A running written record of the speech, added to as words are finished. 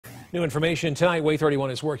New information tonight. Way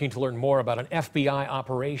 31 is working to learn more about an FBI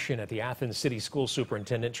operation at the Athens City School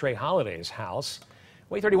Superintendent Trey Holladay's house.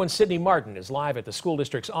 Way 31's Sydney Martin is live at the school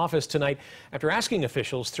district's office tonight after asking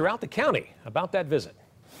officials throughout the county about that visit.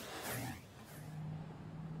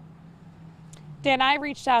 Dan, I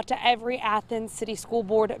reached out to every Athens City School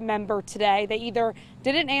Board member today. They either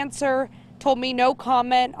didn't answer, told me no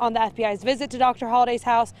comment on the FBI's visit to Dr. Holladay's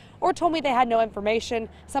house, or told me they had no information.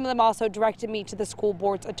 Some of them also directed me to the school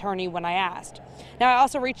board's attorney when I asked. Now, I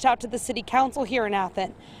also reached out to the city council here in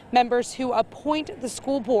Athens, members who appoint the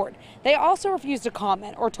school board. They also refused to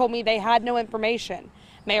comment or told me they had no information.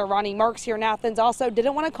 Mayor Ronnie Marks here in Athens also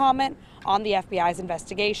didn't want to comment on the FBI's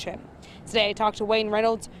investigation. Today, I talked to Wayne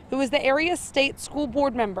Reynolds, who is the area's state school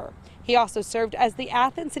board member. He also served as the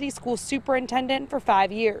Athens City School Superintendent for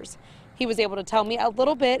 5 years. He was able to tell me a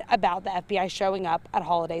little bit about the FBI showing up at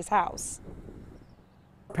Holladay's house.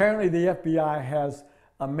 Apparently, the FBI has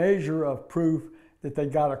a measure of proof that they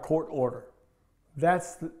got a court order.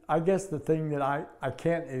 That's, I guess, the thing that I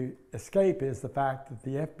can't escape is the fact that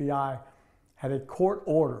the FBI had a court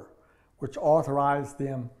order which authorized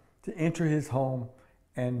them to enter his home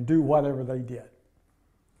and do whatever they did.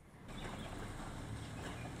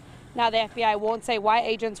 Now, the FBI won't say why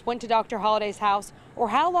agents went to Dr. Holladay's house or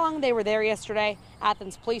how long they were there yesterday.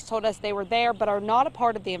 Athens police told us they were there but are not a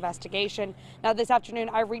part of the investigation. Now, this afternoon,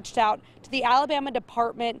 I reached out to the Alabama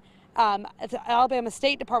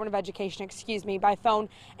State Department of Education, by phone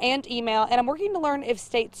and email, and I'm working to learn if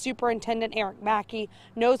State Superintendent Eric Mackey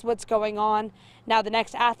knows what's going on. Now, the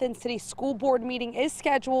next Athens City School Board meeting is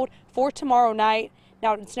scheduled for tomorrow night.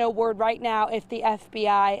 Now, it's no word right now if the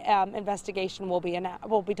FBI investigation will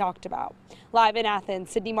be talked about. Live in Athens,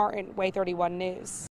 Sydney Martin, Way 31 News.